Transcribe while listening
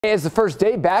It's the first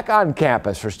day back on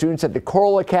campus for students at the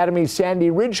Coral Academy Sandy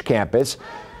Ridge campus.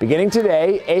 Beginning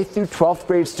today, 8th through 12th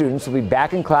grade students will be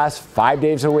back in class 5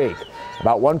 days a week.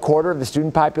 About 1/4 of the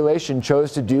student population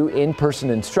chose to do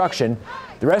in-person instruction.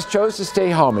 The rest chose to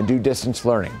stay home and do distance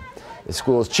learning. The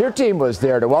school's cheer team was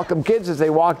there to welcome kids as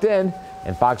they walked in,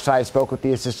 and Fox 5 spoke with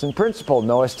the assistant principal,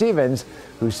 Noah Stevens,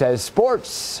 who says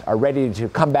sports are ready to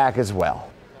come back as well.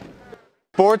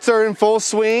 Sports are in full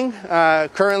swing.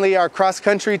 Currently our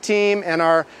cross-country team and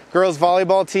our girls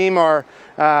volleyball team are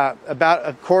about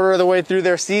a quarter of the way through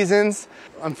their seasons.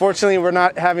 Unfortunately, we're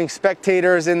not having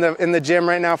spectators in the gym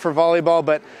right now for volleyball,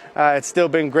 but it's still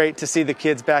been great to see the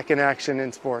kids back in action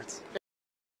in sports.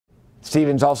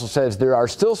 Stevens also says there are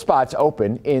still spots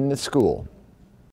open in the school.